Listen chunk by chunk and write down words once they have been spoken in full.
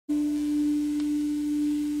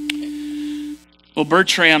Well,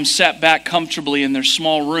 Bertram sat back comfortably in their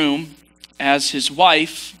small room as his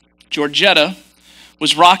wife, Georgetta,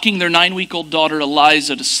 was rocking their 9-week-old daughter,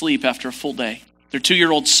 Eliza, to sleep after a full day. Their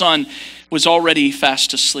 2-year-old son was already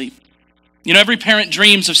fast asleep. You know, every parent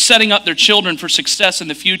dreams of setting up their children for success in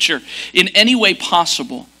the future in any way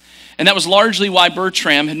possible. And that was largely why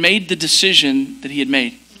Bertram had made the decision that he had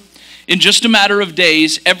made. In just a matter of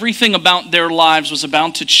days, everything about their lives was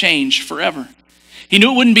about to change forever. He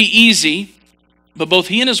knew it wouldn't be easy, but both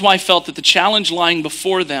he and his wife felt that the challenge lying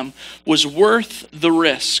before them was worth the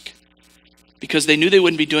risk because they knew they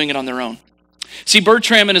wouldn't be doing it on their own. See,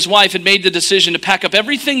 Bertram and his wife had made the decision to pack up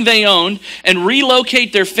everything they owned and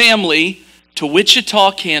relocate their family to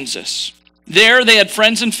Wichita, Kansas. There, they had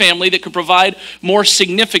friends and family that could provide more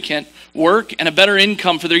significant work and a better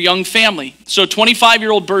income for their young family. So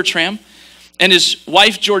 25-year-old Bertram and his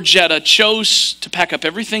wife Georgetta chose to pack up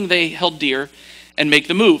everything they held dear and make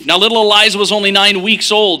the move. Now, little Eliza was only 9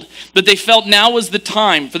 weeks old, but they felt now was the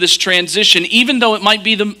time for this transition, even though it might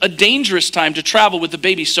be a dangerous time to travel with the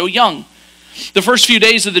baby so young. The first few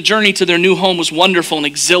days of the journey to their new home was wonderful and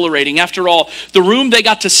exhilarating. After all, the room they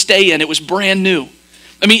got to stay in, it was brand new.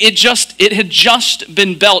 I mean, it had just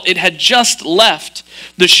been built. It had just left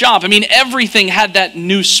the shop. I mean, everything had that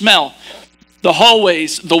new smell. The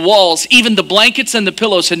hallways, the walls, even the blankets and the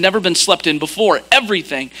pillows had never been slept in before.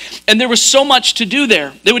 Everything. And there was so much to do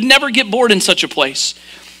there. They would never get bored in such a place.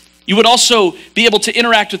 You would also be able to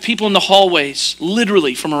interact with people in the hallways,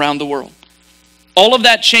 literally from around the world. All of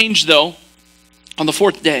that changed, though, on the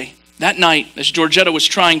 4th day. That night, as Georgetta was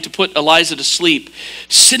trying to put Eliza to sleep,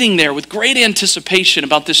 sitting there with great anticipation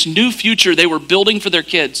about this new future they were building for their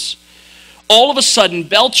kids, all of a sudden,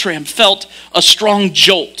 Bertram felt a strong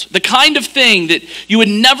jolt. The kind of thing that you would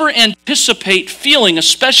never anticipate feeling,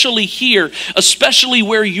 especially here, especially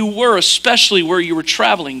where you were, especially where you were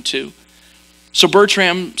traveling to. So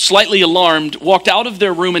Bertram, slightly alarmed, walked out of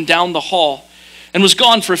their room and down the hall and was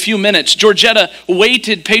gone for a few minutes. Georgetta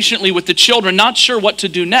waited patiently with the children, not sure what to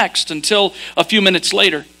do next, until a few minutes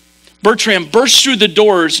later. Bertram burst through the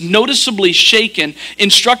doors, noticeably shaken,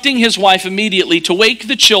 instructing his wife immediately to wake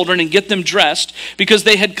the children and get them dressed because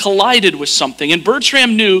they had collided with something. And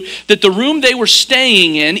Bertram knew that the room they were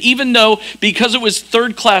staying in, even though because it was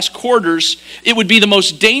third-class quarters, it would be the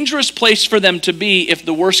most dangerous place for them to be if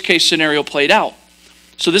the worst-case scenario played out.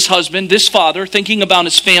 So this husband, this father, thinking about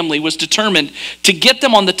his family, was determined to get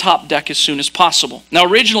them on the top deck as soon as possible. Now,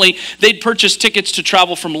 originally, they'd purchased tickets to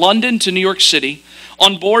travel from London to New York City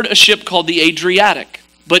on board a ship called the Adriatic.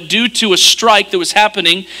 But due to a strike that was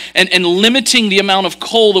happening and limiting the amount of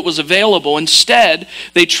coal that was available, instead,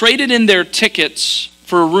 they traded in their tickets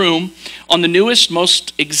for a room on the newest,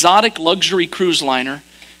 most exotic luxury cruise liner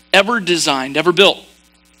ever designed, ever built.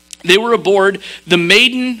 They were aboard the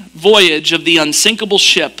maiden voyage of the unsinkable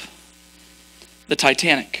ship, the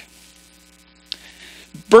Titanic.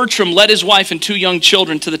 Bertram led his wife and 2 young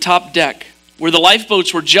children to the top deck, where the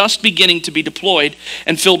lifeboats were just beginning to be deployed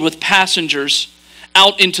and filled with passengers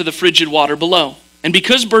out into the frigid water below. And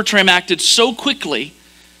because Bertram acted so quickly,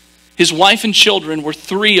 his wife and children were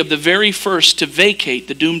 3 of the very first to vacate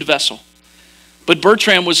the doomed vessel. But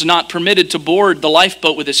Bertram was not permitted to board the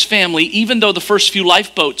lifeboat with his family, even though the first few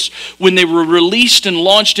lifeboats, when they were released and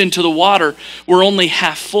launched into the water, were only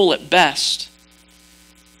half full at best.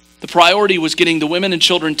 The priority was getting the women and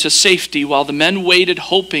children to safety while the men waited,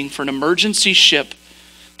 hoping for an emergency ship,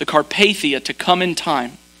 the Carpathia, to come in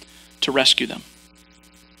time to rescue them.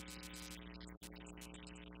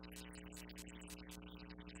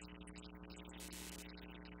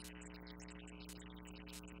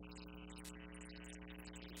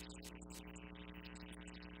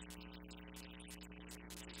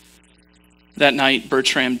 That night,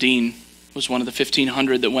 Bertram Dean was one of the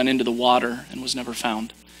 1,500 that went into the water and was never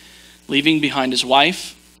found, leaving behind his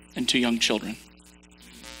wife and 2 young children.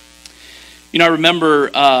 You know, I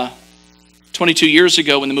remember 22 years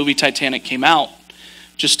ago when the movie Titanic came out,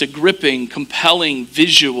 just a gripping, compelling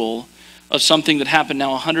visual of something that happened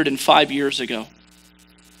now 105 years ago.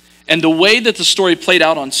 And the way that the story played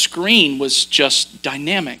out on screen was just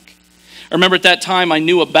dynamic. I remember at that time I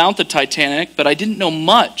knew about the Titanic, but I didn't know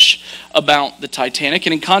much about the Titanic.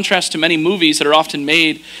 And in contrast to many movies that are often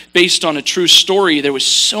made based on a true story, there was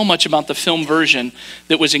so much about the film version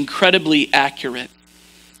that was incredibly accurate.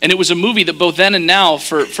 And it was a movie that both then and now,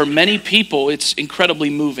 for many people, it's incredibly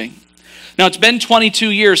moving. Now, it's been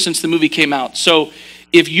 22 years since the movie came out. So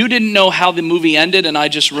if you didn't know how the movie ended and I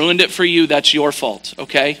just ruined it for you, that's your fault,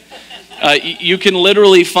 okay? You can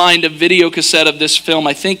literally find a video cassette of this film.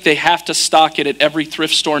 I think they have to stock it at every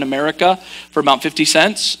thrift store in America for about 50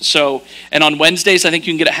 cents. So, and on Wednesdays, I think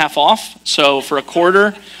you can get it half off. So for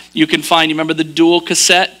 $0.25, you can find, you remember the dual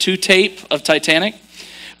cassette 2-tape of Titanic?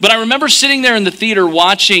 But I remember sitting there in the theater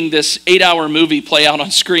watching this 8-hour movie play out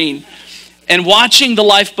on screen and watching the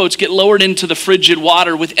lifeboats get lowered into the frigid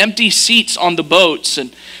water with empty seats on the boats.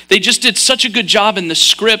 And they just did such a good job in the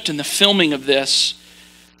script and the filming of this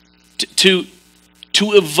to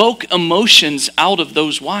evoke emotions out of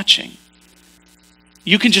those watching.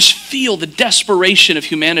 You can just feel the desperation of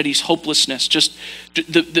humanity's hopelessness, just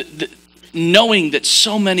the knowing that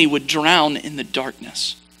so many would drown in the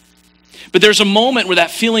darkness. But there's a moment where that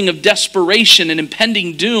feeling of desperation and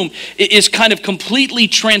impending doom is kind of completely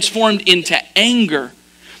transformed into anger.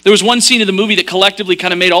 There was one scene of the movie that collectively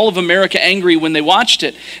kind of made all of America angry when they watched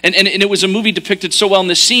it. And it was a movie depicted so well in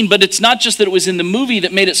this scene, but it's not just that it was in the movie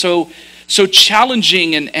that made it so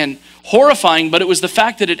challenging and horrifying, but it was the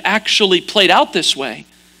fact that it actually played out this way.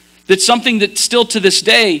 That's something that still to this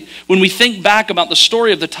day, when we think back about the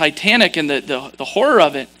story of the Titanic and the horror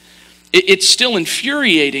of it, it's still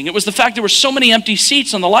infuriating. It was the fact there were so many empty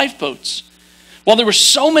seats on the lifeboats. While there were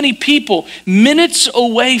so many people minutes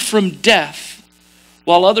away from death,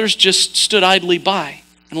 while others just stood idly by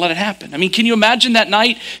and let it happen. I mean, can you imagine that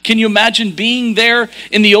night? Can you imagine being there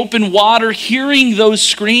in the open water, hearing those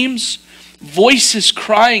screams, voices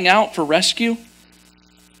crying out for rescue?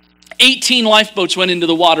 18 lifeboats went into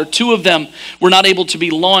the water. 2 of them were not able to be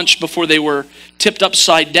launched before they were tipped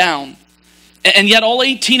upside down. And yet all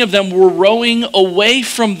 18 of them were rowing away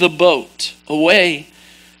from the boat, away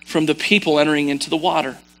from the people entering into the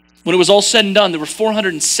water. When it was all said and done, there were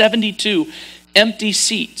 472 empty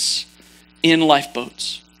seats in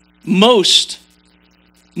lifeboats. Most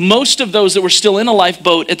of those that were still in a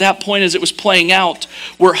lifeboat at that point as it was playing out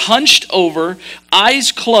were hunched over,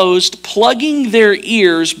 eyes closed, plugging their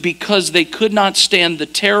ears because they could not stand the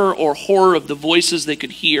terror or horror of the voices they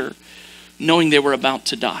could hear, knowing they were about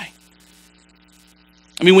to die.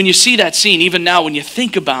 I mean, when you see that scene, even now when you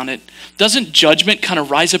think about it, doesn't judgment kind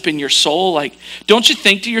of rise up in your soul? Like, don't you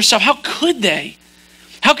think to yourself, how could they?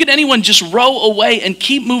 How could anyone just row away and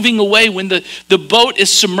keep moving away when the boat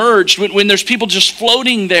is submerged, when there's people just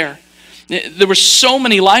floating there? There were so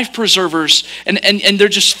many life preservers, and they're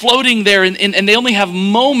just floating there, and they only have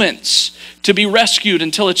moments to be rescued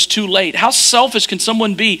until it's too late. How selfish can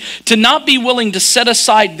someone be to not be willing to set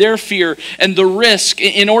aside their fear and the risk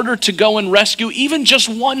in order to go and rescue even just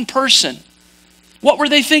one person? What were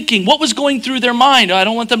they thinking? What was going through their mind? I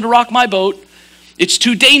don't want them to rock my boat. It's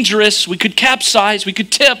too dangerous. We could capsize. We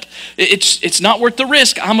could tip. It's not worth the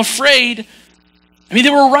risk. I'm afraid. I mean, they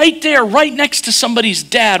were right there, right next to somebody's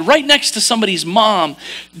dad, right next to somebody's mom,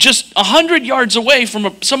 just 100 yards away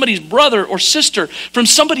from somebody's brother or sister, from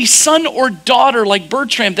somebody's son or daughter like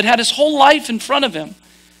Bertram that had his whole life in front of him.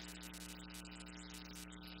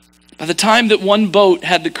 By the time that one boat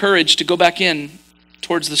had the courage to go back in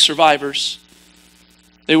towards the survivors,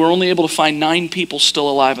 they were only able to find 9 people still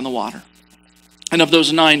alive in the water. And of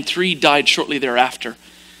those 9, 3 died shortly thereafter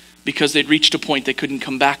because they'd reached a point they couldn't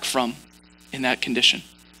come back from in that condition.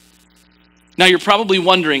 Now you're probably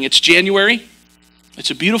wondering, it's January,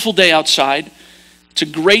 it's a beautiful day outside, it's a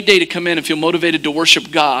great day to come in and feel motivated to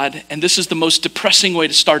worship God, and this is the most depressing way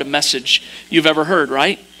to start a message you've ever heard,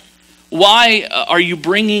 right? Why are you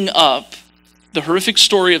bringing up the horrific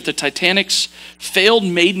story of the Titanic's failed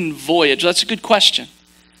maiden voyage? That's a good question.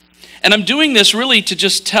 And I'm doing this really to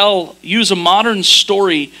just use a modern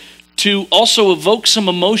story to also evoke some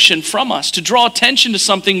emotion from us, to draw attention to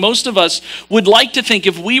something most of us would like to think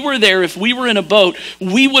if we were there, if we were in a boat,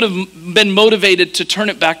 we would have been motivated to turn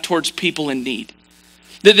it back towards people in need.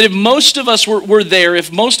 That if most of us were there,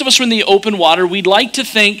 if most of us were in the open water, we'd like to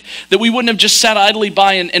think that we wouldn't have just sat idly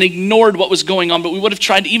by and ignored what was going on, but we would have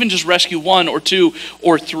tried to even just rescue 1 or 2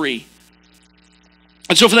 or 3.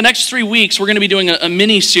 And so for the next 3 weeks, we're going to be doing a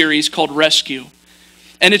mini-series called Rescue.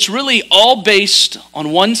 And it's really all based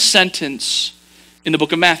on one sentence in the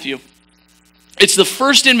book of Matthew. It's the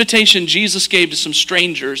first invitation Jesus gave to some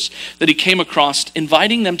strangers that he came across,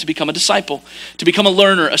 inviting them to become a disciple, to become a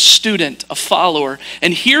learner, a student, a follower.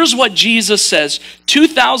 And here's what Jesus says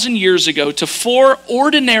 2,000 years ago to 4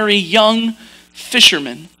 ordinary young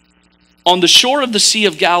fishermen on the shore of the Sea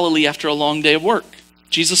of Galilee after a long day of work.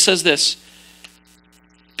 Jesus says this,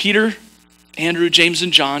 Peter, Andrew, James,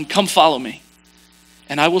 and John, come follow me,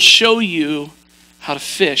 and I will show you how to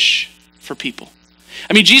fish for people.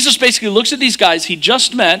 I mean, Jesus basically looks at these guys he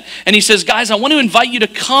just met, and he says, guys, I want to invite you to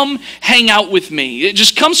come hang out with me.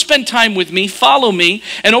 Just come spend time with me, follow me,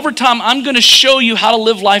 and over time, I'm going to show you how to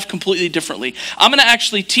live life completely differently. I'm going to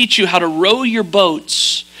actually teach you how to row your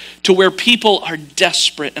boats to where people are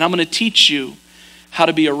desperate, and I'm going to teach you how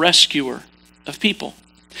to be a rescuer of people.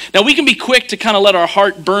 Now, we can be quick to kind of let our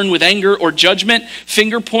heart burn with anger or judgment,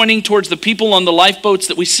 finger pointing towards the people on the lifeboats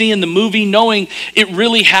that we see in the movie, knowing it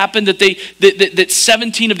really happened, that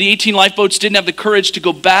 17 of the 18 lifeboats didn't have the courage to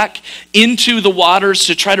go back into the waters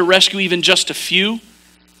to try to rescue even just a few.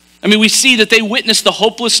 I mean, we see that they witnessed the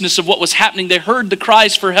hopelessness of what was happening. They heard the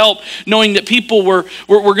cries for help, knowing that people were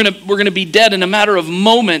going to be dead in a matter of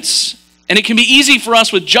moments. And it can be easy for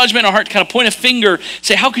us with judgment in our heart to kind of point a finger,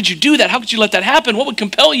 say, how could you do that? How could you let that happen? What would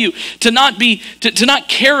compel you to not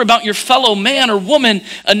care about your fellow man or woman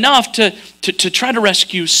enough to try to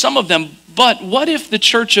rescue some of them? But what if the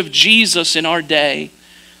church of Jesus in our day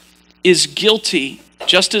is guilty,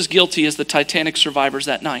 just as guilty as the Titanic survivors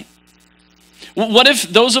that night? What if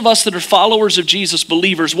those of us that are followers of Jesus,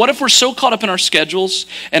 believers, what if we're so caught up in our schedules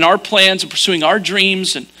and our plans and pursuing our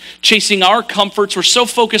dreams and chasing our comforts, we're so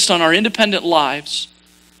focused on our independent lives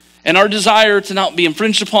and our desire to not be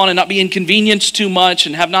infringed upon and not be inconvenienced too much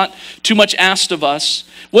and have not too much asked of us?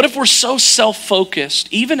 What if we're so self-focused,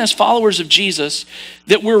 even as followers of Jesus,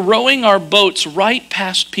 that we're rowing our boats right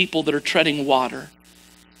past people that are treading water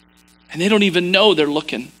and they don't even know they're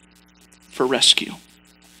looking for rescue?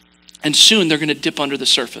 And soon they're going to dip under the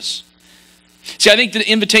surface. See, I think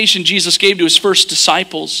the invitation Jesus gave to his first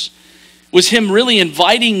disciples was him really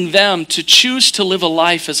inviting them to choose to live a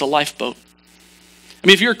life as a lifeboat. I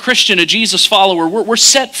mean, if you're a Christian, a Jesus follower, we're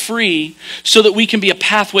set free so that we can be a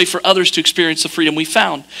pathway for others to experience the freedom we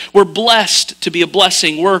found. We're blessed to be a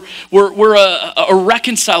blessing. We're a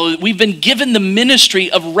reconciler. We've been given the ministry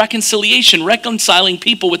of reconciliation, reconciling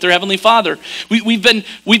people with their Heavenly Father. We've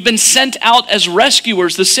been sent out as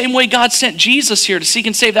rescuers the same way God sent Jesus here to seek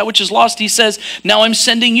and save that which is lost. He says, now I'm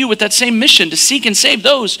sending you with that same mission to seek and save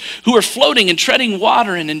those who are floating and treading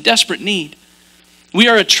water and in desperate need. We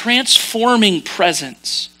are a transforming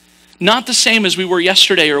presence, not the same as we were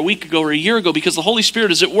yesterday or a week ago or a year ago, because the Holy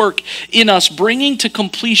Spirit is at work in us, bringing to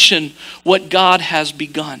completion what God has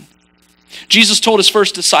begun. Jesus told his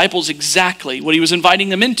first disciples exactly what he was inviting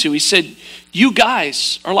them into. He said, you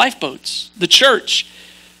guys are lifeboats. The church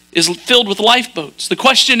is filled with lifeboats. The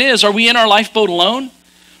question is, are we in our lifeboat alone?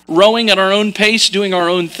 Rowing at our own pace, doing our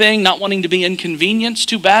own thing, not wanting to be inconvenienced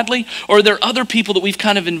too badly? Or are there other people that we've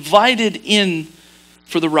kind of invited in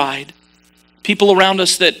for the ride? People around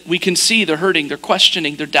us that we can see they're hurting, they're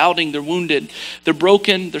questioning, they're doubting, they're wounded, they're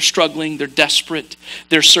broken, they're struggling, they're desperate,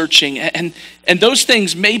 they're searching. And those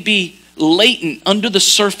things may be latent under the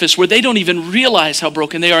surface where they don't even realize how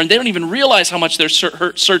broken they are, and they don't even realize how much they're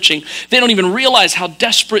searching. They don't even realize how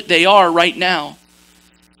desperate they are right now.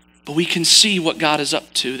 But we can see what God is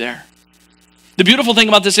up to there. The beautiful thing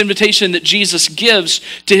about this invitation that Jesus gives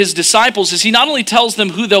to his disciples is he not only tells them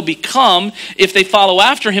who they'll become if they follow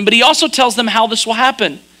after him, but he also tells them how this will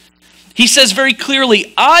happen. He says very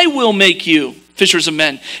clearly, I will make you fishers of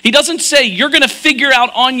men. He doesn't say you're going to figure out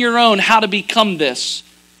on your own how to become this.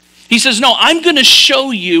 He says, no, I'm going to show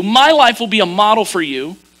you. My life will be a model for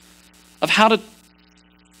you of how to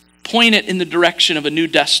point it in the direction of a new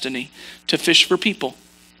destiny to fish for people.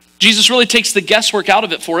 Jesus really takes the guesswork out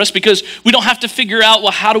of it for us, because we don't have to figure out,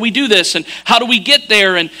 well, how do we do this and how do we get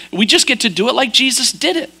there? And we just get to do it like Jesus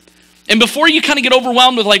did it. And before you kind of get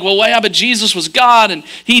overwhelmed with like, well, yeah, but Jesus was God and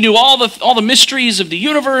he knew all the mysteries of the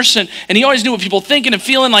universe and he always knew what people thinking and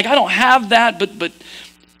feeling, like I don't have that.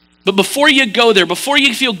 But before you go there, before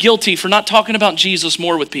you feel guilty for not talking about Jesus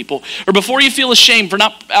more with people, or before you feel ashamed for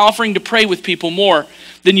not offering to pray with people more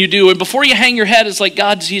than you do, and before you hang your head as like,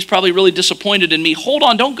 God, he's probably really disappointed in me. Hold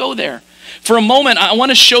on, don't go there. For a moment, I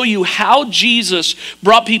want to show you how Jesus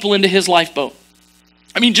brought people into his lifeboat.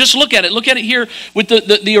 I mean, just look at it. Look at it here with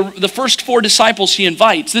the first four disciples he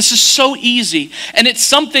invites. This is so easy. And it's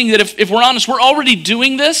something that if we're honest, we're already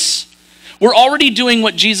doing this. We're already doing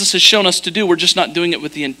what Jesus has shown us to do. We're just not doing it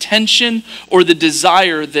with the intention or the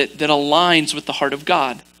desire that aligns with the heart of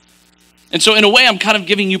God. And so in a way, I'm kind of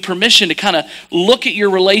giving you permission to kind of look at your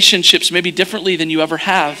relationships maybe differently than you ever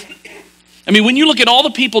have. I mean, when you look at all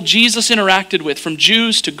the people Jesus interacted with, from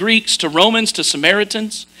Jews to Greeks to Romans to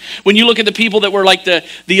Samaritans, when you look at the people that were like the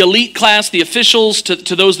elite class, the officials,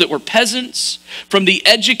 to those that were peasants, from the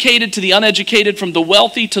educated to the uneducated, from the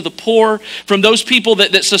wealthy to the poor, from those people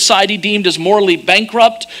that society deemed as morally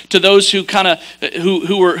bankrupt to those who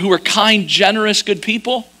were kind, generous, good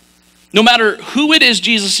people, No matter who it is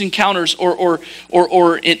Jesus encounters or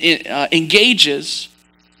engages,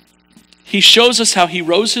 he shows us how he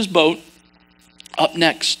rows his boat up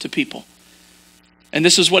next to people. And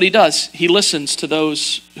this is what he does. He listens to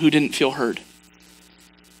those who didn't feel heard.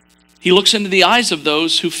 He looks into the eyes of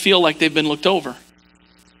those who feel like they've been looked over.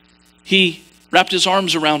 He wrapped his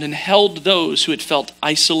arms around and held those who had felt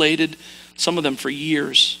isolated, some of them for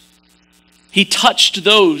years. He touched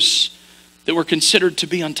those that were considered to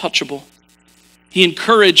be untouchable. He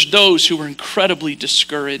encouraged those who were incredibly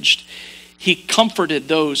discouraged. He comforted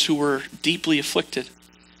those who were deeply afflicted.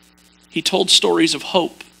 He told stories of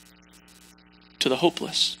hope to the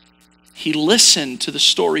hopeless. He listened to the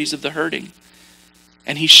stories of the hurting.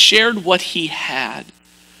 And he shared what he had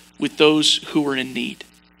with those who were in need.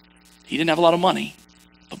 He didn't have a lot of money,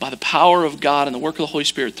 but by the power of God and the work of the Holy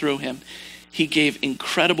Spirit through him, he gave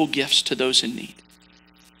incredible gifts to those in need.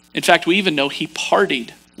 In fact, we even know he partied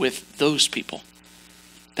with those people.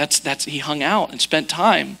 He hung out and spent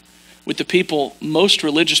time with the people most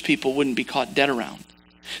religious people wouldn't be caught dead around.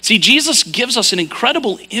 See, Jesus gives us an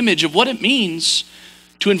incredible image of what it means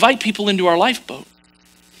to invite people into our lifeboat.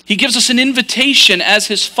 He gives us an invitation as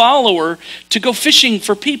his follower to go fishing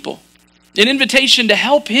for people. An invitation to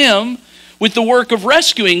help him with the work of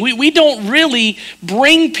rescuing. We don't really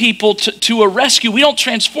bring people to a rescue. We don't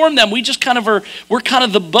transform them. We just we're kind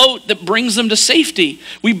of the boat that brings them to safety.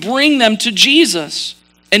 We bring them to Jesus.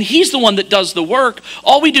 And he's the one that does the work.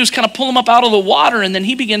 All we do is kind of pull them up out of the water, and then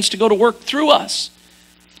he begins to go to work through us.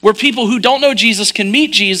 Where people who don't know Jesus can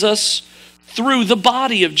meet Jesus through the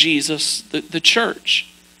body of Jesus, the church.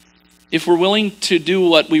 If we're willing to do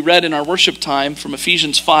what we read in our worship time from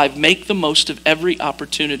Ephesians 5, make the most of every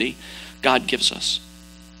opportunity God gives us.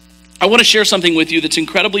 I want to share something with you that's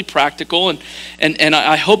incredibly practical, and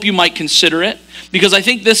I hope you might consider it, because I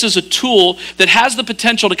think this is a tool that has the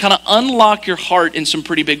potential to kind of unlock your heart in some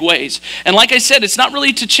pretty big ways. And like I said, it's not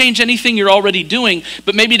really to change anything you're already doing,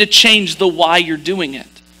 but maybe to change the why you're doing it.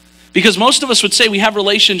 Because most of us would say we have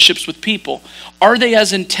relationships with people. Are they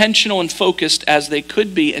as intentional and focused as they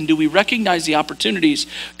could be? And do we recognize the opportunities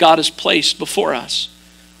God has placed before us?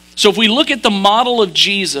 So if we look at the model of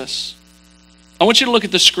Jesus, I want you to look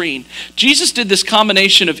at the screen. Jesus did this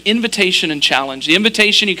combination of invitation and challenge. The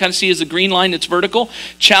invitation you kind of see is the green line that's vertical.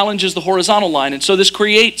 Challenge is the horizontal line. And so this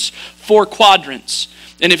creates 4 quadrants.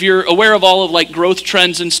 And if you're aware of all of like growth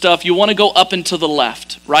trends and stuff, you want to go up and to the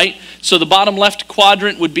left, right? So the bottom left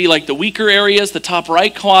quadrant would be like the weaker areas. The top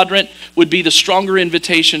right quadrant would be the stronger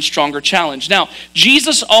invitation, stronger challenge. Now,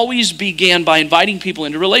 Jesus always began by inviting people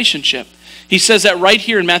into relationship. He says that right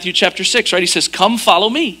here in Matthew chapter 6, right? He says, come follow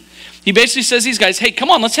me. He basically says to these guys, hey,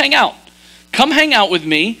 come on, let's hang out. Come hang out with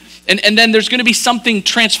me. And then there's going to be something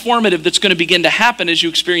transformative that's going to begin to happen as you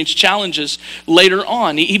experience challenges later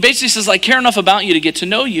on. He basically says, I care enough about you to get to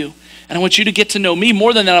know you. And I want you to get to know me.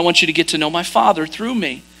 More than that, I want you to get to know my Father through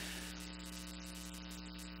me.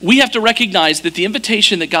 We have to recognize that the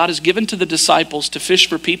invitation that God has given to the disciples to fish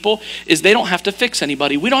for people is they don't have to fix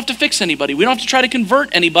anybody. We don't have to fix anybody. We don't have to try to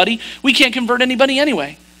convert anybody. We can't convert anybody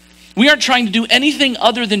anyway. We aren't trying to do anything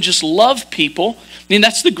other than just love people. I mean,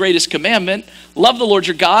 that's the greatest commandment. Love the Lord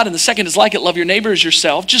your God. And the second is like it, love your neighbor as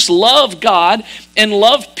yourself. Just love God and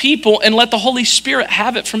love people and let the Holy Spirit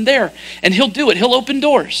have it from there. And he'll do it. He'll open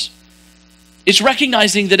doors. It's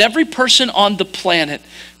recognizing that every person on the planet,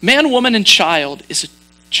 man, woman, and child, is a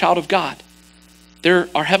child of God. They're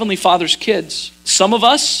our Heavenly Father's kids. Some of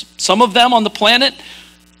them on the planet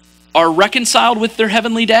are reconciled with their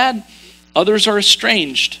Heavenly Dad. Others are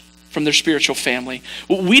estranged from their spiritual family.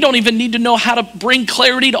 We don't even need to know how to bring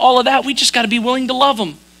clarity to all of that. We just got to be willing to love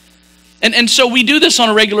them. And so we do this on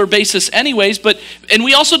a regular basis anyways, and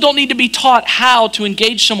we also don't need to be taught how to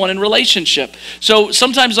engage someone in relationship. So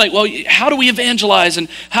sometimes like, well, how do we evangelize and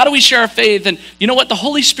how do we share our faith? And you know what? The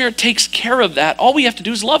Holy Spirit takes care of that. All we have to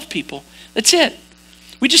do is love people. That's it.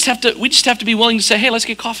 We just have to be willing to say, hey, let's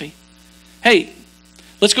get coffee. Hey,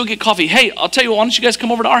 let's go get coffee. Hey, I'll tell you what, why don't you guys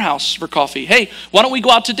come over to our house for coffee? Hey, why don't we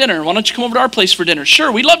go out to dinner? Why don't you come over to our place for dinner?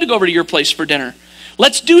 Sure, we'd love to go over to your place for dinner.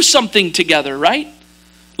 Let's do something together, right?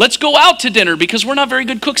 Let's go out to dinner because we're not very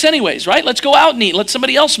good cooks anyways, right? Let's go out and eat. Let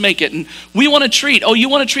somebody else make it. And we want to treat. Oh, you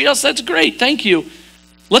want to treat us? That's great. Thank you.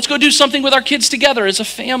 Let's go do something with our kids together as a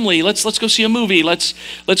family. Let's go see a movie. Let's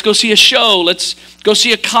go see a show. Let's go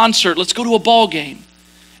see a concert. Let's go to a ball game.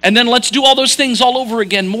 And then let's do all those things all over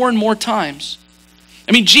again more and more times.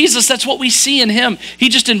 I mean, Jesus, that's what we see in him. He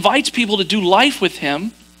just invites people to do life with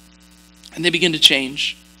him, and they begin to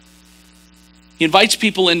change. He invites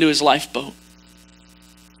people into his lifeboat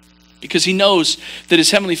because he knows that his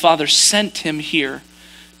Heavenly Father sent him here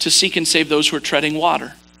to seek and save those who are treading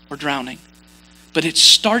water. or drowning. But it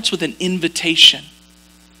starts with an invitation.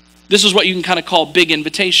 This is what you can kind of call big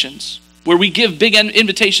invitations, where we give big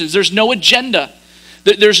invitations. There's no agenda.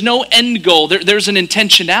 There's no end goal. There's an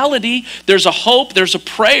intentionality. There's a hope. There's a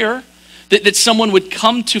prayer that someone would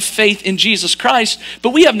come to faith in Jesus Christ.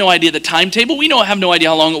 But we have no idea the timetable. We have no idea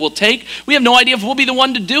how long it will take. We have no idea if we'll be the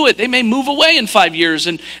one to do it. They may move away in 5 years,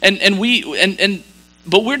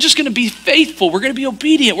 but we're just going to be faithful. We're going to be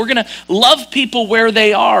obedient. We're going to love people where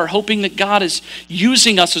they are, hoping that God is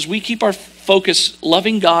using us as we keep our focus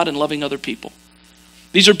loving God and loving other people.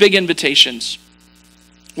 These are big invitations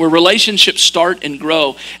where relationships start and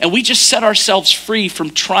grow, and we just set ourselves free from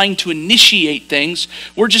trying to initiate things.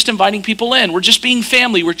 We're just inviting people in. We're just being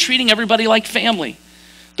family. We're treating everybody like family,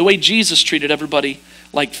 the way Jesus treated everybody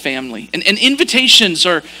like family. And invitations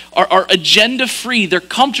are agenda-free. They're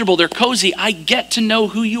comfortable. They're cozy. I get to know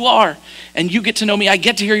who you are, and you get to know me. I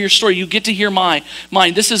get to hear your story. You get to hear mine.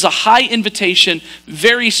 This is a high invitation,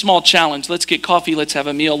 very small challenge. Let's get coffee. Let's have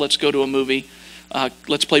a meal. Let's go to a movie.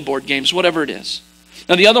 Let's play board games, whatever it is.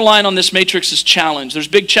 Now, the other line on this matrix is challenge. There's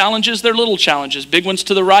big challenges, there are little challenges. Big ones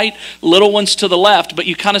to the right, little ones to the left. But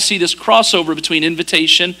you kind of see this crossover between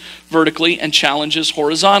invitation vertically and challenges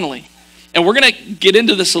horizontally. And we're going to get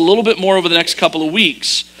into this a little bit more over the next couple of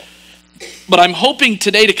weeks. But I'm hoping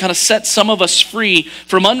today to kind of set some of us free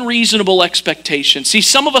from unreasonable expectations. See,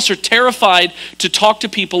 some of us are terrified to talk to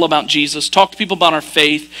people about Jesus, talk to people about our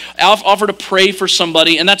faith, offer to pray for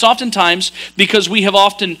somebody. And that's oftentimes because we have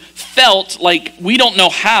often felt like we don't know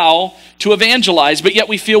how to evangelize, but yet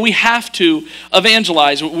we feel we have to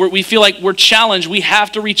evangelize. We feel like we're challenged. We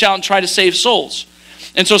have to reach out and try to save souls.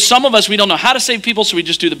 And so some of us, we don't know how to save people, so we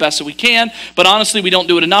just do the best that we can. But honestly, we don't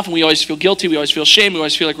do it enough, and we always feel guilty. We always feel shame. We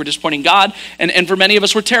always feel like we're disappointing God. And for many of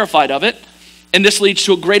us, we're terrified of it. And this leads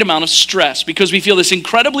to a great amount of stress because we feel this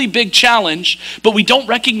incredibly big challenge, but we don't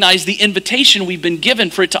recognize the invitation we've been given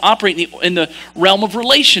for it to operate in the realm of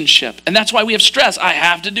relationship. And that's why we have stress. I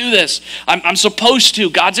have to do this. I'm supposed to.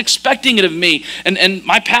 God's expecting it of me. And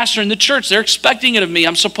my pastor in the church, they're expecting it of me.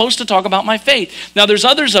 I'm supposed to talk about my faith. Now, there's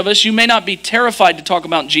others of us, you may not be terrified to talk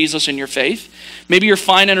about Jesus and your faith. Maybe you're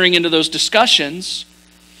fine entering into those discussions.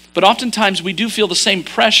 But oftentimes we do feel the same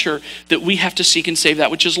pressure that we have to seek and save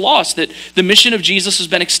that which is lost, that the mission of Jesus has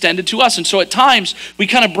been extended to us. And so at times we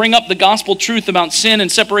kind of bring up the gospel truth about sin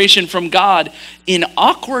and separation from God in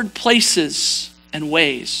awkward places and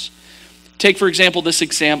ways. Take for example this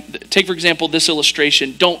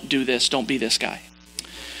illustration. Don't do this. Don't be this guy.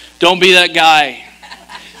 Don't be that guy.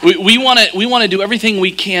 We want to do everything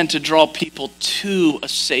we can to draw people to a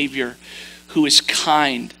Savior who is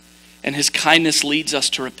kind. And his kindness leads us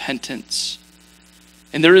to repentance.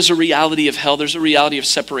 And there is a reality of hell. There's a reality of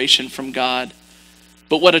separation from God.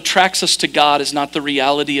 But what attracts us to God is not the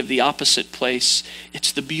reality of the opposite place.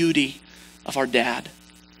 It's the beauty of our dad.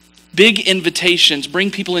 Big invitations bring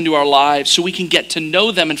people into our lives so we can get to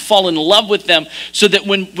know them and fall in love with them so that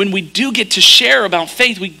when we do get to share about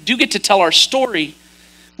faith, we do get to tell our story,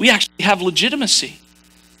 we actually have legitimacy.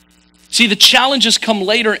 See, the challenges come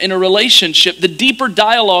later in a relationship. The deeper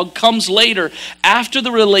dialogue comes later after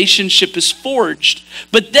the relationship is forged.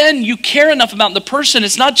 But then you care enough about the person.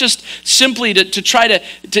 It's not just simply to try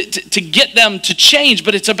to get them to change,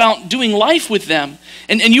 but it's about doing life with them.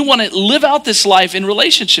 And you want to live out this life in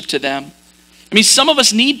relationship to them. I mean, some of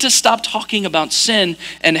us need to stop talking about sin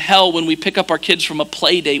and hell when we pick up our kids from a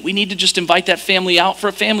play date. We need to just invite that family out for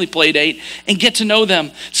a family play date and get to know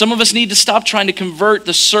them. Some of us need to stop trying to convert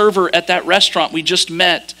the server at that restaurant we just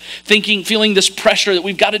met, feeling this pressure that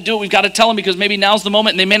we've got to do it, we've got to tell them because maybe now's the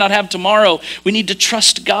moment and they may not have tomorrow. We need to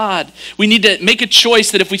trust God. We need to make a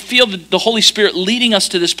choice that if we feel the Holy Spirit leading us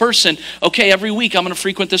to this person, okay, every week I'm going to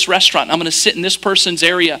frequent this restaurant. I'm going to sit in this person's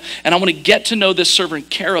area and I want to get to know this server and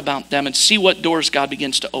care about them and see what doors God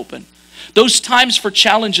begins to open. Those times for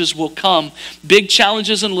challenges will come, big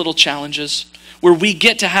challenges and little challenges, where we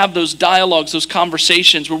get to have those dialogues, those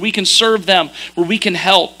conversations, where we can serve them, where we can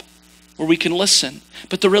help, where we can listen.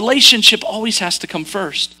 But the relationship always has to come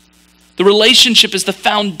first. The relationship is the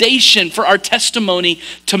foundation for our testimony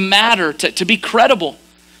to matter, to be credible.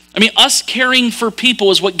 I mean, us caring for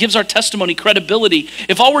people is what gives our testimony credibility.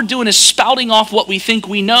 If all we're doing is spouting off what we think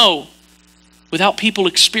we know, without people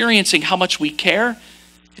experiencing how much we care,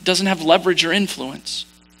 it doesn't have leverage or influence.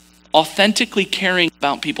 Authentically caring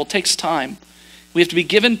about people takes time. We have to be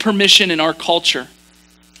given permission in our culture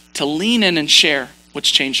to lean in and share what's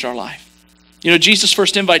changed our life. You know, Jesus'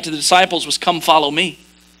 first invite to the disciples was, come follow me.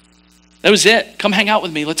 That was it. Come hang out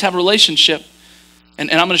with me. Let's have a relationship. And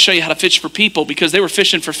I'm going to show you how to fish for people, because they were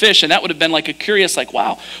fishing for fish. And that would have been like a curious, like,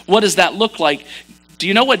 wow, what does that look like? Do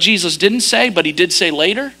you know what Jesus didn't say, but he did say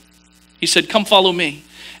later? He said, come follow me.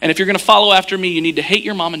 And if you're going to follow after me, you need to hate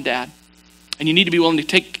your mom and dad. And you need to be willing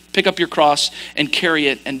to pick up your cross and carry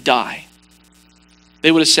it and die.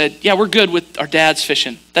 They would have said, yeah, we're good with our dads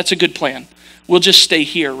fishing. That's a good plan. We'll just stay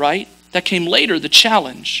here, right? That came later, the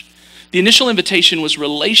challenge. The initial invitation was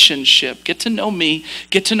relationship. Get to know me,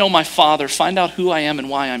 get to know my Father, find out who I am and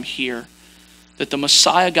why I'm here. That the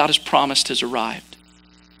Messiah God has promised has arrived.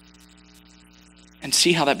 And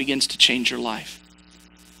see how that begins to change your life.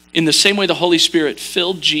 In the same way the Holy Spirit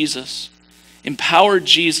filled Jesus, empowered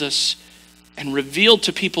Jesus, and revealed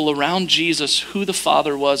to people around Jesus who the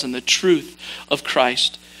Father was and the truth of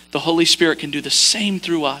Christ, the Holy Spirit can do the same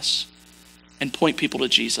through us and point people to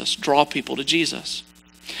Jesus, draw people to Jesus.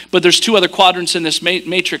 But there's two other quadrants in this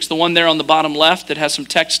matrix. The one there on the bottom left that has some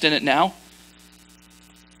text in it now.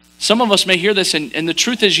 Some of us may hear this, and the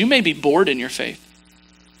truth is you may be bored in your faith.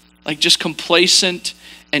 Like just complacent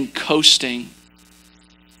and coasting.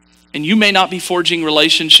 And you may not be forging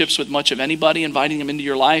relationships with much of anybody, inviting them into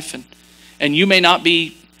your life. And you may not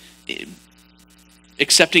be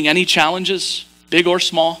accepting any challenges, big or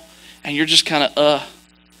small. And you're just kind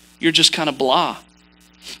of blah.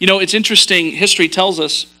 You know, it's interesting. History tells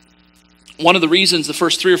us one of the reasons the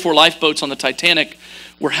first 3 or 4 lifeboats on the Titanic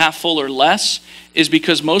were half full or less is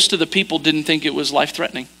because most of the people didn't think it was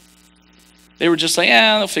life-threatening. They were just like,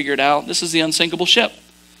 they'll figure it out. This is the unsinkable ship.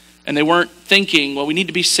 And they weren't thinking, well, we need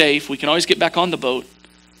to be safe. We can always get back on the boat.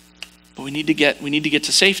 But we need to get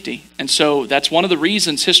to safety. And so that's one of the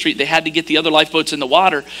reasons they had to get the other lifeboats in the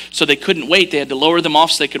water so they couldn't wait. They had to lower them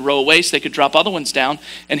off so they could row away so they could drop other ones down.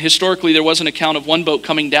 And historically, there was an account of one boat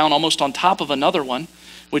coming down almost on top of another one,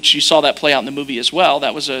 which you saw that play out in the movie as well.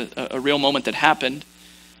 That was a real moment that happened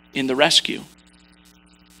in the rescue.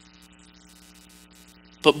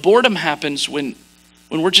 But boredom happens when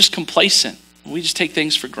we're just complacent. When we just take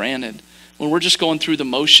things for granted. When we're just going through the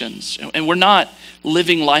motions. And we're not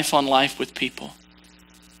living life on life with people.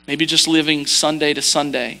 Maybe just living Sunday to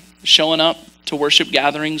Sunday. Showing up to worship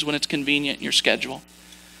gatherings when it's convenient in your schedule.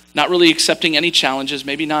 Not really accepting any challenges.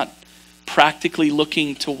 Maybe not practically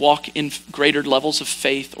looking to walk in greater levels of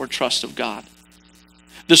faith or trust of God.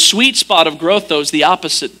 The sweet spot of growth, though, is the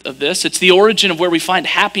opposite of this. It's the origin of where we find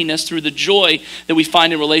happiness through the joy that we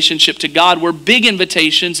find in relationship to God, where big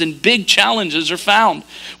invitations and big challenges are found,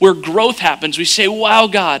 where growth happens. We say, wow,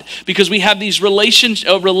 God, because we have these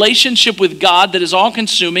relationship with God that is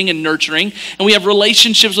all-consuming and nurturing, and we have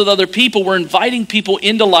relationships with other people. We're inviting people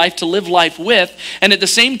into life to live life with, and at the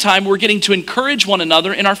same time, we're getting to encourage one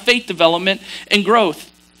another in our faith development and growth.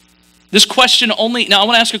 This question now I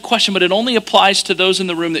want to ask a question, but it only applies to those in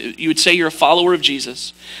the room that you would say you're a follower of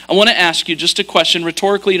Jesus. I want to ask you just a question,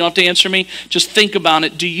 rhetorically, you don't have to answer me, just think about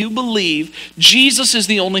it. Do you believe Jesus is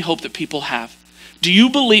the only hope that people have? Do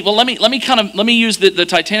you believe, well, let me use the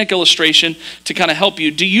Titanic illustration to kind of help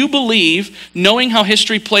you. Do you believe, knowing how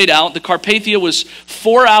history played out, the Carpathia was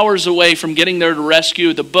 4 hours away from getting there to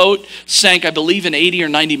rescue. The boat sank, I believe, in 80 or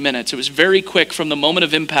 90 minutes. It was very quick from the moment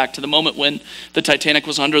of impact to the moment when the Titanic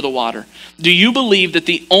was under the water. Do you believe that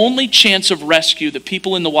the only chance of rescue the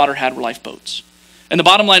people in the water had were lifeboats? And the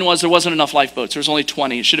bottom line was there wasn't enough lifeboats. There was only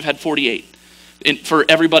 20. It should have had 48. For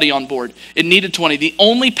everybody on board. It needed 20. The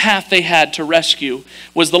only path they had to rescue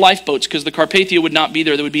was the lifeboats because the Carpathia would not be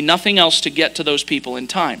there. There would be nothing else to get to those people in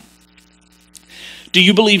time. Do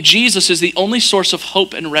you believe Jesus is the only source of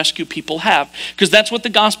hope and rescue people have? Because that's what the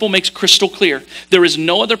gospel makes crystal clear. There is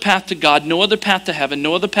no other path to God, no other path to heaven,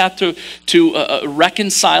 no other path to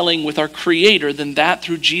reconciling with our Creator than that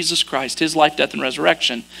through Jesus Christ, his life, death, and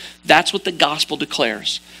resurrection. That's what the gospel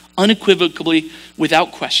declares, unequivocally,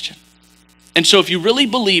 without question. And so if you really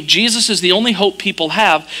believe Jesus is the only hope people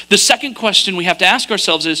have, the second question we have to ask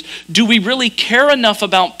ourselves is, do we really care enough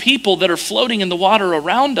about people that are floating in the water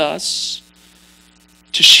around us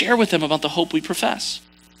to share with them about the hope we profess?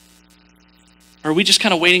 Or are we just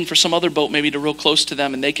kind of waiting for some other boat maybe to row close to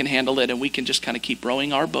them and they can handle it and we can just kind of keep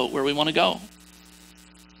rowing our boat where we want to go?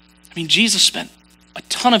 I mean, Jesus spent a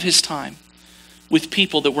ton of his time with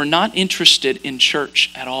people that were not interested in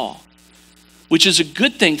church at all. Which is a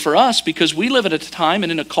good thing for us because we live at a time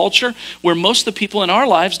and in a culture where most of the people in our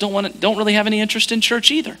lives don't really have any interest in church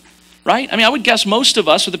either, right? I mean, I would guess most of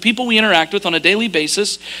us, or the people we interact with on a daily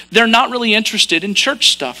basis, they're not really interested in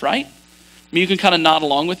church stuff, right? I mean, you can kind of nod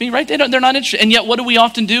along with me, right? They're not interested. And yet what do we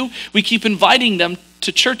often do? We keep inviting them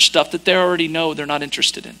to church stuff that they already know they're not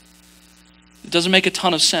interested in. It doesn't make a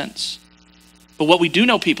ton of sense. But what we do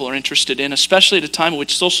know people are interested in, especially at a time in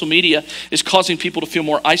which social media is causing people to feel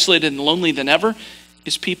more isolated and lonely than ever,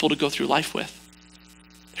 is people to go through life with.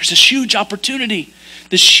 There's this huge opportunity,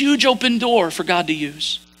 this huge open door for God to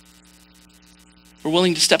use. We're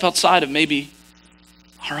willing to step outside of maybe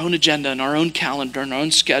our own agenda and our own calendar and our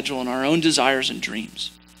own schedule and our own desires and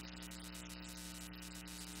dreams.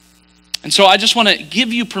 And so I just want to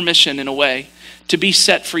give you permission in a way to be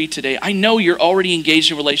set free today. I know you're already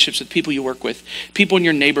engaged in relationships with people you work with, people in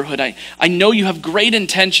your neighborhood. I know you have great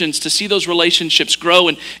intentions to see those relationships grow,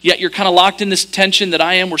 and yet you're kind of locked in this tension that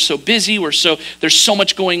I am. We're so busy, there's so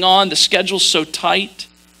much going on, the schedule's so tight.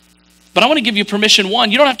 But I want to give you permission.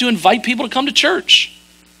 One, you don't have to invite people to come to church.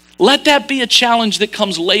 Let that be a challenge that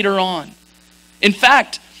comes later on. In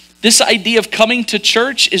fact, this idea of coming to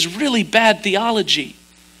church is really bad theology.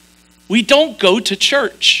 We don't go to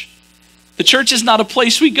church. The church is not a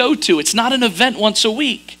place we go to. It's not an event once a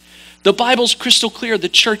week. The Bible's crystal clear. The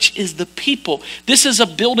church is the people. This is a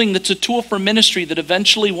building that's a tool for ministry that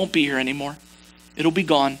eventually won't be here anymore. It'll be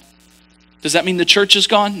gone. Does that mean the church is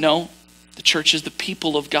gone? No. The church is the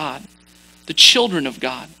people of God, the children of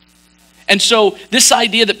God. And so this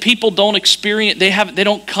idea that people don't experience, they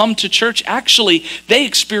don't come to church, actually, they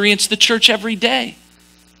experience the church every day.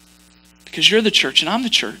 Because you're the church and I'm the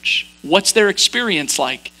church. What's their experience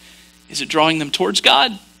like? Is it drawing them towards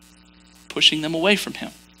God? Pushing them away from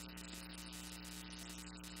Him?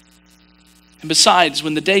 And besides,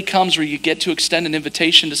 when the day comes where you get to extend an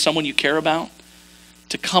invitation to someone you care about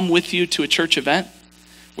to come with you to a church event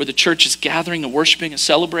where the church is gathering and worshiping and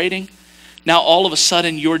celebrating, now all of a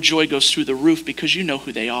sudden your joy goes through the roof because you know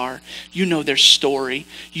who they are. You know their story.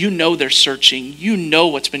 You know they're searching. You know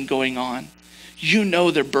what's been going on. You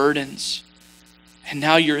know their burdens. And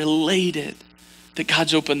now you're elated that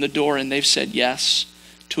God's opened the door and they've said yes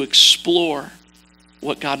to explore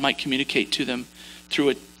what God might communicate to them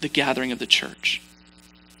through the gathering of the church.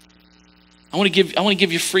 I want to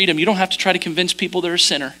give you freedom. You don't have to try to convince people they're a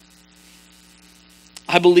sinner.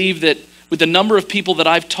 I believe that with the number of people that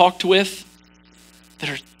I've talked with that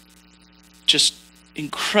are just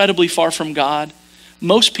incredibly far from God,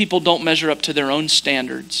 most people don't measure up to their own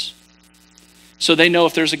standards. So they know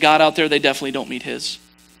if there's a God out there, they definitely don't meet His.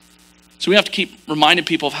 So we have to keep reminding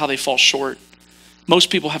people of how they fall short.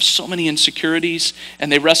 Most people have so many insecurities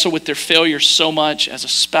and they wrestle with their failure so much as a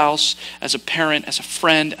spouse, as a parent, as a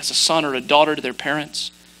friend, as a son or a daughter to their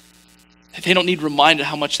parents, that they don't need reminded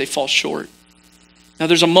how much they fall short. Now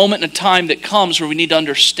there's a moment and a time that comes where we need to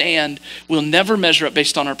understand we'll never measure up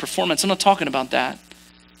based on our performance. I'm not talking about that.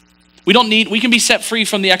 We can be set free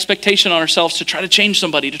from the expectation on ourselves to try to change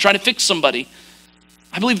somebody, to try to fix somebody.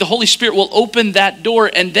 I believe the Holy Spirit will open that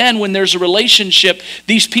door, and then when there's a relationship,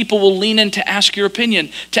 these people will lean in to ask your opinion,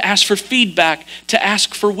 to ask for feedback, to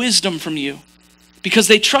ask for wisdom from you. Because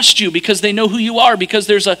they trust you, because they know who you are, because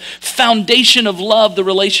there's a foundation of love the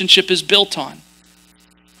relationship is built on.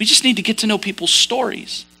 We just need to get to know people's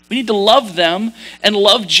stories. We need to love them and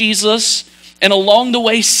love Jesus, and along the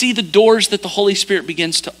way see the doors that the Holy Spirit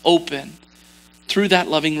begins to open through that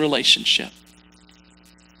loving relationship.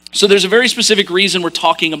 So there's a very specific reason we're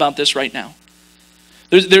talking about this right now.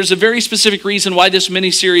 There's a very specific reason why this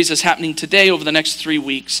mini-series is happening today over the next 3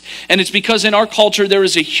 weeks. And it's because in our culture, there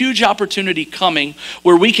is a huge opportunity coming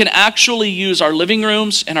where we can actually use our living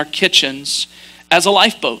rooms and our kitchens as a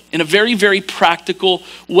lifeboat in a very, very practical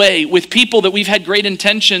way with people that we've had great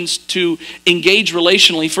intentions to engage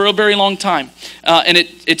relationally for a very long time. And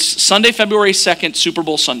it's Sunday, February 2nd, Super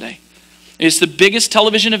Bowl Sunday. It's the biggest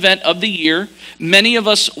television event of the year. Many of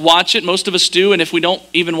us watch it, most of us do, and if we don't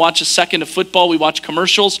even watch a second of football, we watch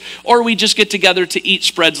commercials, or we just get together to eat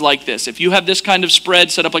spreads like this. If you have this kind of spread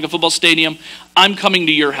set up like a football stadium, I'm coming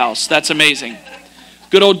to your house. That's amazing.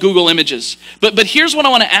 Good old Google Images. But here's what I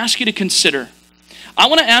want to ask you to consider. I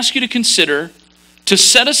want to ask you to consider to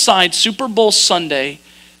set aside Super Bowl Sunday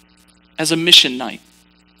as a mission night,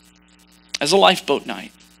 as a lifeboat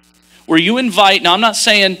night. Where you invite, now I'm not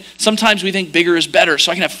saying sometimes we think bigger is better,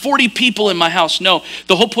 so I can have 40 people in my house. No,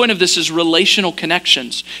 the whole point of this is relational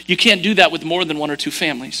connections. You can't do that with more than 1 or 2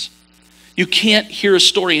 families. You can't hear a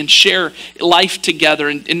story and share life together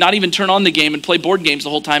and not even turn on the game and play board games the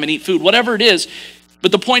whole time and eat food, whatever it is.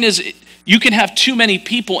 But the point is, you can have too many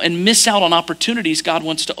people and miss out on opportunities God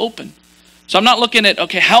wants to open. So I'm not looking at,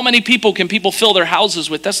 okay, how many people can people fill their houses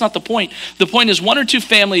with? That's not the point. The point is 1 or 2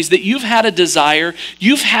 families that you've had a desire,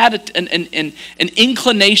 you've had an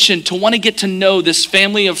inclination to want to get to know this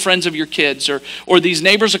family of friends of your kids, or these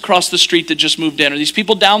neighbors across the street that just moved in, or these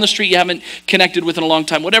people down the street you haven't connected with in a long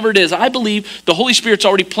time, whatever it is. I believe the Holy Spirit's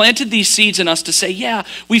already planted these seeds in us to say, yeah,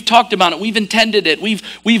 we've talked about it, we've intended it,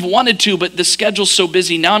 we've wanted to, but the schedule's so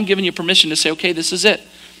busy. Now I'm giving you permission to say, okay, this is it.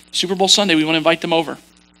 Super Bowl Sunday, we want to invite them over.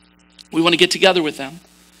 We want to get together with them.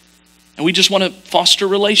 And we just want to foster a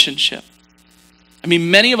relationship. I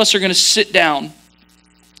mean, many of us are going to sit down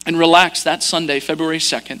and relax that Sunday, February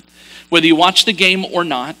 2nd, whether you watch the game or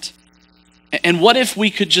not. And what if we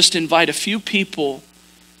could just invite a few people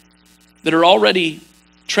that are already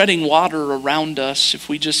treading water around us, if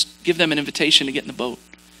we just give them an invitation to get in the boat?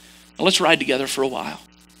 Now let's ride together for a while.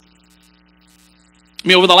 I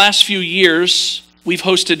mean, over the last few years, we've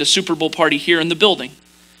hosted a Super Bowl party here in the building.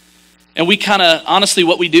 And we kind of, honestly,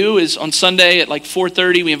 what we do is on Sunday at like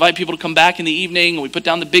 4:30, we invite people to come back in the evening, and we put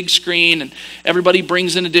down the big screen, and everybody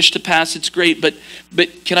brings in a dish to pass. It's great. But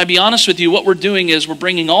can I be honest with you? What we're doing is we're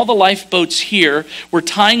bringing all the lifeboats here, we're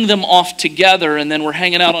tying them off together, and then we're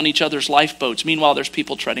hanging out on each other's lifeboats. Meanwhile, there's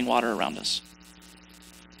people treading water around us.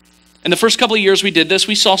 And the first couple of years we did this,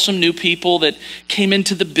 we saw some new people that came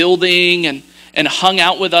into the building and hung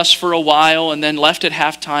out with us for a while, and then left at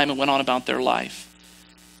halftime and went on about their life.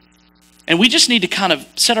 And we just need to kind of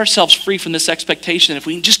set ourselves free from this expectation. If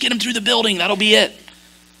we can just get them through the building, that'll be it.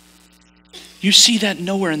 You see that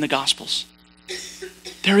nowhere in the Gospels.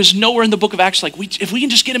 There is nowhere in the book of Acts like, if we can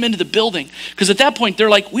just get them into the building. Because at that point,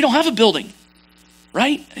 they're like, we don't have a building,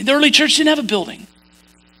 right? The early church didn't have a building.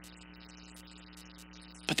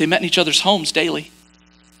 But they met in each other's homes daily.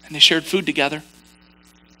 And they shared food together.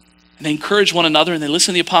 And they encouraged one another, and they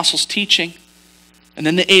listened to the apostles' teaching. And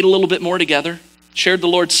then they ate a little bit more together. Shared the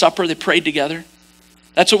Lord's Supper, they prayed together.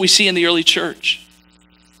 That's what we see in the early church.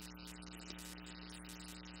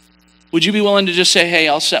 Would you be willing to just say, hey,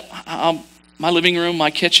 my living room,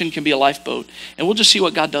 my kitchen can be a lifeboat, and we'll just see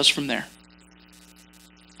what God does from there?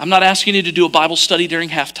 I'm not asking you to do a Bible study during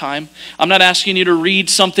halftime. I'm not asking you to read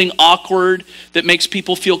something awkward that makes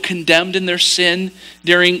people feel condemned in their sin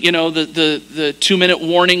during, the 2-minute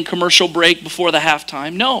warning commercial break before the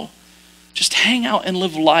halftime. No, just hang out and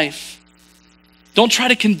live life. Don't try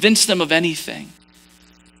to convince them of anything.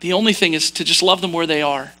 The only thing is to just love them where they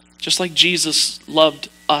are, just like Jesus loved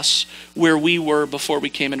us where we were before we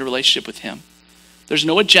came into relationship with him. There's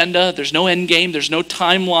no agenda, there's no end game, there's no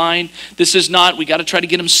timeline. This is not, we got to try to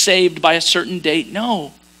get them saved by a certain date.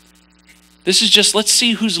 No. This is just, let's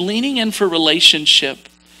see who's leaning in for relationship,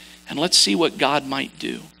 and let's see what God might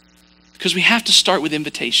do. Because we have to start with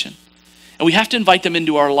invitation. And we have to invite them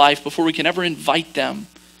into our life before we can ever invite them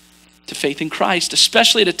to faith in Christ,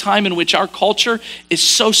 especially at a time in which our culture is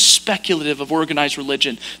so speculative of organized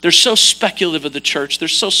religion. They're so speculative of the church. They're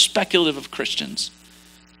so speculative of Christians.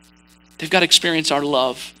 They've got to experience our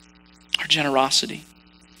love, our generosity.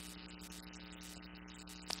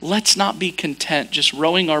 Let's not be content just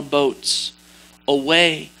rowing our boats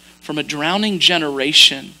away from a drowning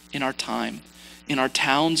generation in our time, in our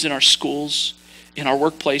towns, in our schools, in our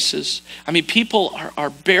workplaces. I mean, people are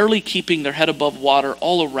barely keeping their head above water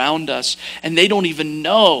all around us, and they don't even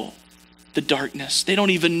know the darkness. They don't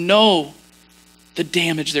even know the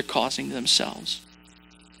damage they're causing to themselves.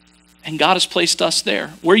 And God has placed us there.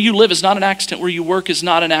 Where you live is not an accident. Where you work is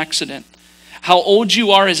not an accident. How old you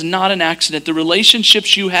are is not an accident. The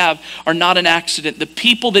relationships you have are not an accident. The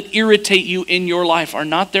people that irritate you in your life are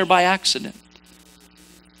not there by accident.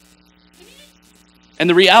 And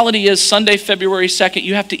the reality is, Sunday, February 2nd,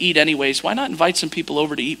 you have to eat anyways. Why not invite some people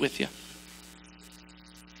over to eat with you?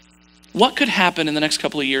 What could happen in the next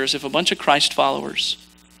couple of years if a bunch of Christ followers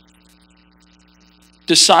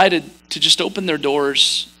decided to just open their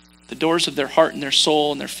doors, the doors of their heart and their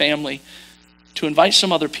soul and their family, to invite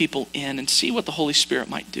some other people in and see what the Holy Spirit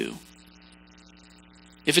might do?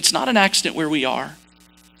 If it's not an accident where we are,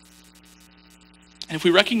 and if we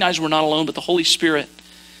recognize we're not alone, but the Holy Spirit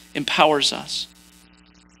empowers us,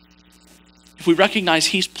 if we recognize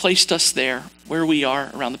he's placed us there, where we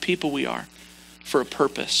are, around the people we are, for a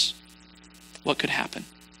purpose, what could happen?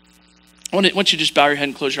 I want you to just bow your head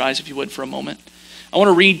and close your eyes, if you would, for a moment. I want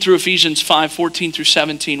to read through Ephesians 5:14 through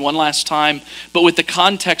 17 one last time, but with the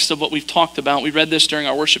context of what we've talked about. We read this during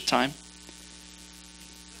our worship time.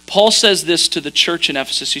 Paul says this to the church in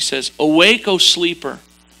Ephesus. He says, "Awake, O sleeper,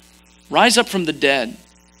 rise up from the dead,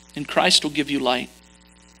 and Christ will give you light.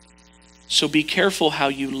 So be careful how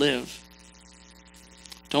you live.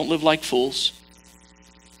 Don't live like fools."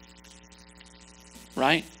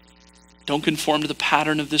 Right? Don't conform to the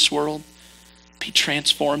pattern of this world. Be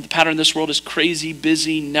transformed. The pattern of this world is crazy,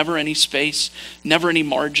 busy, never any space, never any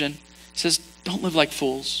margin. He says, don't live like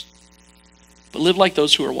fools, but live like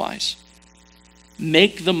those who are wise.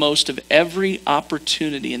 Make the most of every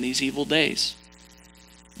opportunity in these evil days.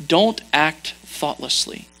 Don't act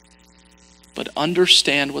thoughtlessly, but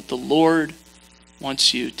understand what the Lord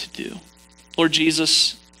wants you to do. Lord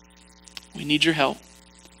Jesus, we need your help.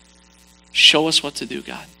 Show us what to do,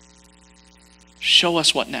 God. Show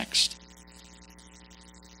us what next.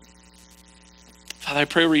 Father, I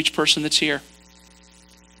pray over each person that's here.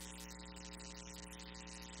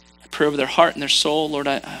 prayer over their heart and their soul. Lord,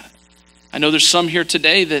 I know there's some here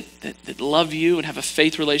today that love you and have a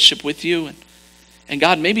faith relationship with you. And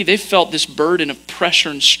God, maybe they've felt this burden of pressure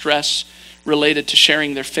and stress related to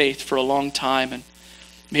sharing their faith for a long time. And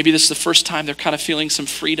maybe this is the first time they're kind of feeling some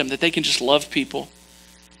freedom that they can just love people.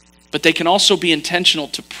 But they can also be intentional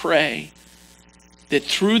to pray that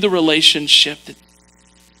through the relationship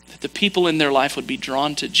that the people in their life would be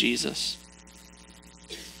drawn to Jesus.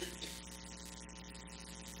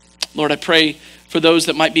 Lord, I pray for those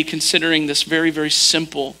that might be considering this very, very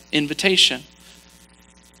simple invitation.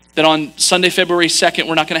 That on Sunday, February 2nd,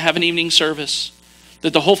 we're not going to have an evening service.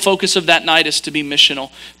 That the whole focus of that night is to be missional.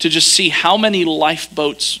 To just see how many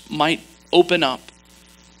lifeboats might open up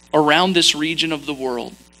around this region of the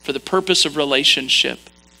world for the purpose of relationship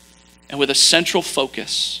and with a central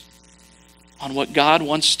focus on what God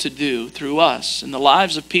wants to do through us in the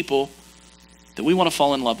lives of people that we want to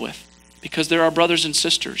fall in love with. Because they're our brothers and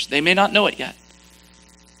sisters. They may not know it yet,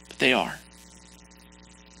 but they are.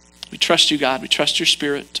 We trust you, God. We trust your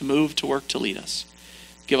Spirit to move, to work, to lead us.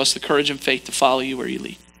 Give us the courage and faith to follow you where you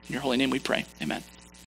lead. In your holy name we pray. Amen.